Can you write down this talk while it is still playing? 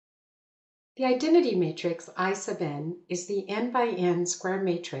The identity matrix I sub n is the n by n square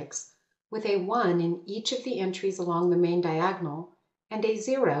matrix with a 1 in each of the entries along the main diagonal and a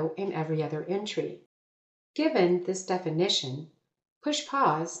 0 in every other entry. Given this definition, push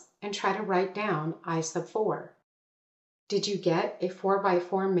pause and try to write down I sub 4. Did you get a 4 by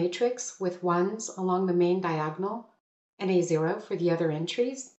 4 matrix with 1s along the main diagonal and a 0 for the other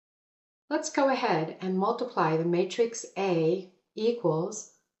entries? Let's go ahead and multiply the matrix A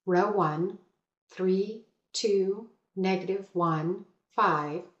equals row 1, 3, 2, negative 1,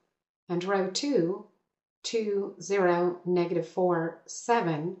 5, and row 2, 2, 0, negative 4,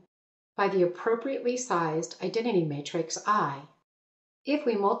 7, by the appropriately sized identity matrix I. If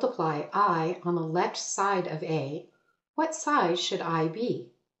we multiply I on the left side of A, what size should I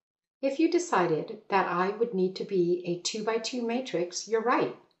be? If you decided that I would need to be a 2 by 2 matrix, you're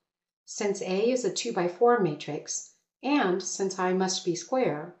right. Since A is a 2 by 4 matrix, and since I must be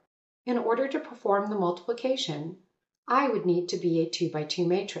square, in order to perform the multiplication, I would need to be a 2 by 2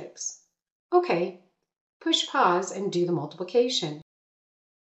 matrix. Okay, push pause and do the multiplication.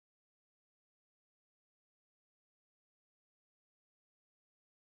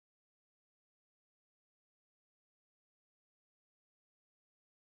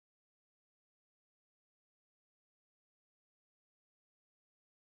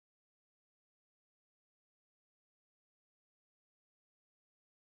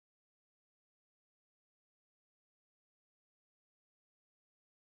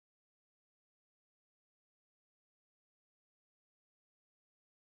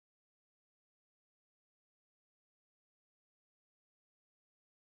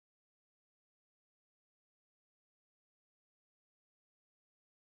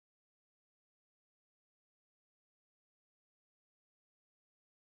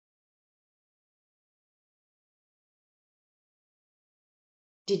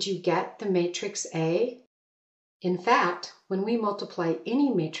 Did you get the matrix A? In fact, when we multiply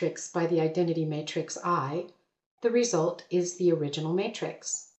any matrix by the identity matrix I, the result is the original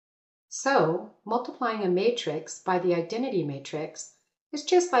matrix. So, multiplying a matrix by the identity matrix is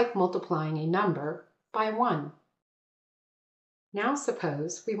just like multiplying a number by 1. Now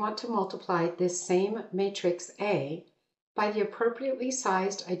suppose we want to multiply this same matrix A by the appropriately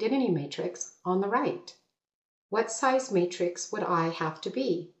sized identity matrix on the right. What size matrix would I have to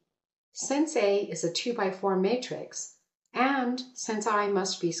be? Since A is a 2 by 4 matrix, and since I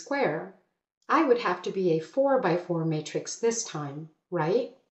must be square, I would have to be a 4 by 4 matrix this time,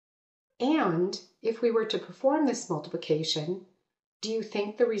 right? And if we were to perform this multiplication, do you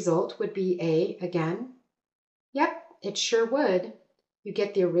think the result would be A again? Yep, it sure would. You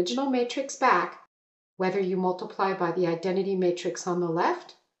get the original matrix back, whether you multiply by the identity matrix on the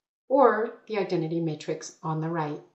left or the identity matrix on the right.